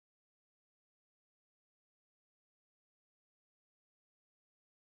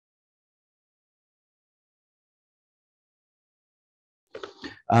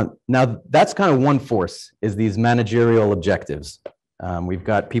Now, that's kind of one force, is these managerial objectives. We've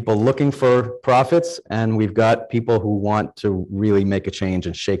got people looking for profits, and we've got people who want to really make a change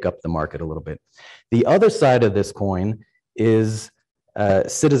and shake up the market a little bit. The other side of this coin is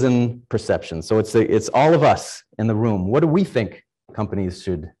citizen perception. So it's all of us in the room. What do we think companies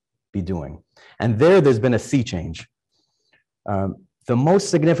should be doing? And there's been a sea change. The most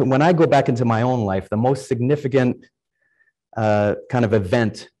significant, when I go back into my own life, the most significant kind of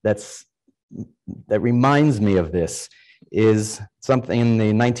event that reminds me of this is something in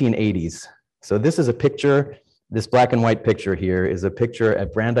the 1980s. So this is a picture, this black and white picture here is a picture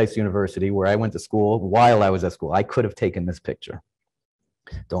at Brandeis University where I went to school. While I was at school, I could have taken this picture.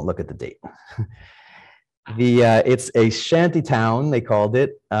 Don't look at the date. It's a shanty town, they called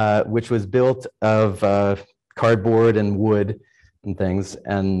it, which was built of cardboard and wood and things.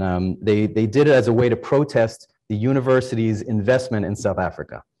 And they did it as a way to protest the university's investment in South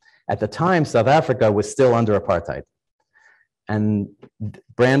Africa. At the time, South Africa was still under apartheid. And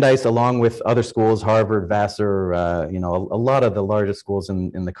Brandeis, along with other schools, Harvard, Vassar, a lot of the largest schools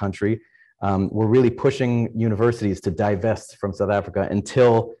in the country, were really pushing universities to divest from South Africa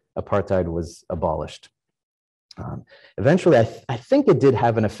until apartheid was abolished. Eventually, I think it did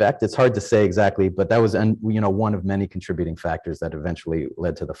have an effect. It's hard to say exactly, but that was one of many contributing factors that eventually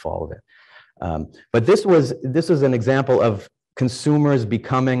led to the fall of it. But this was an example of consumers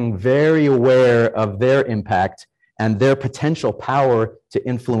becoming very aware of their impact and their potential power to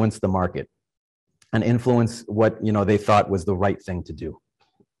influence the market and influence what they thought was the right thing to do.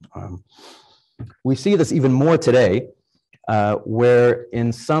 We see this even more today, where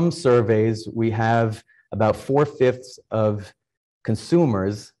in some surveys we have about 4/5 of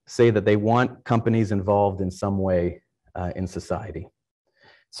consumers say that they want companies involved in some way in society.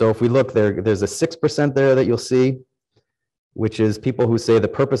 So if we look there's a 6% there that you'll see, which is people who say the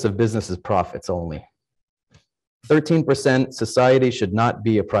purpose of business is profits only. 13% society should not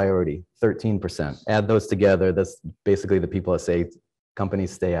be a priority, 13%. Add those together, that's basically the people that say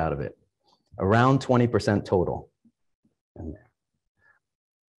companies stay out of it. Around 20% total.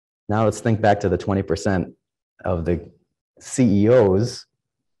 Now let's think back to the 20% of the CEOs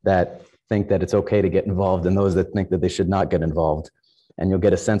that think that it's okay to get involved and those that think that they should not get involved. And you'll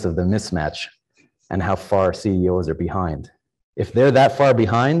get a sense of the mismatch and how far CEOs are behind. If they're that far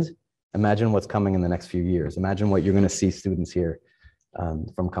behind, imagine what's coming in the next few years. Imagine what you're going to see students here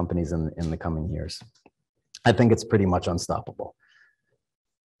from companies in the coming years. I think it's pretty much unstoppable.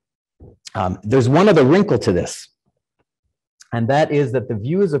 There's one other wrinkle to this, and that is that the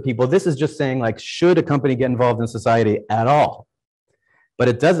views of people, this is just saying like, should a company get involved in society at all? But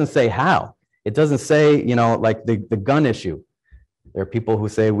it doesn't say how. It doesn't say, like the gun issue. There are people who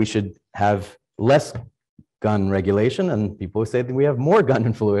say we should have less gun regulation, and people who say that we have more gun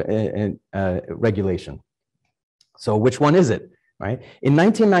regulation. So which one is it, right? In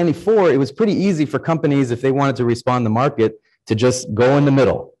 1994, it was pretty easy for companies, if they wanted to respond to the market, to just go in the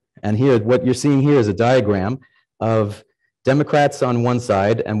middle. And here, what you're seeing here is a diagram of Democrats on one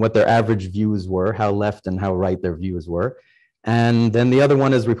side and what their average views were, how left and how right their views were. And then the other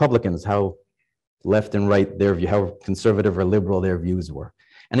one is Republicans, how left and right their view, how conservative or liberal their views were.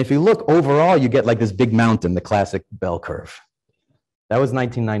 And if you look overall, you get like this big mountain, the classic bell curve. That was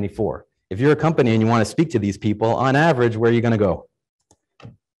 1994. If you're a company and you want to speak to these people, on average, where are you going to go?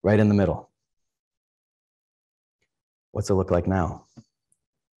 Right in the middle. What's it look like now?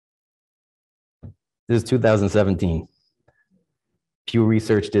 This is 2017. Pew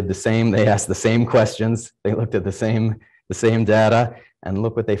Research did the same. They asked the same questions. They looked at the same data, and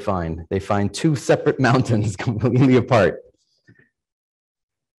look what they find. They find two separate mountains completely apart.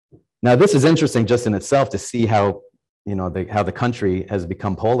 Now, this is interesting just in itself to see how, how the country has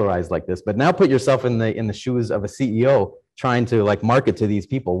become polarized like this. But now put yourself in the shoes of a CEO trying to like market to these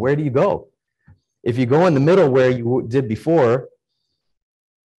people. Where do you go? If you go in the middle where you did before,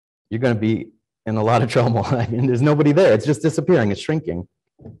 you're going to be in a lot of trouble. I mean, there's nobody there. It's just disappearing. It's shrinking,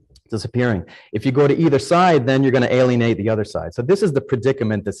 disappearing. If you go to either side, then you're going to alienate the other side. So this is the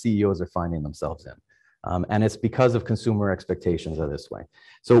predicament that CEOs are finding themselves in. And it's because of consumer expectations are this way.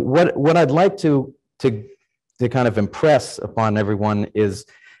 So what I'd like to kind of impress upon everyone is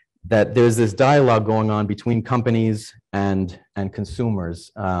that there's this dialogue going on between companies and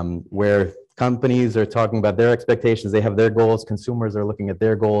consumers, where companies are talking about their expectations, they have their goals, consumers are looking at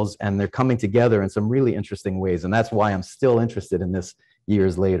their goals, and they're coming together in some really interesting ways. And that's why I'm still interested in this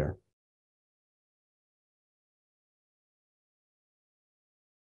years later.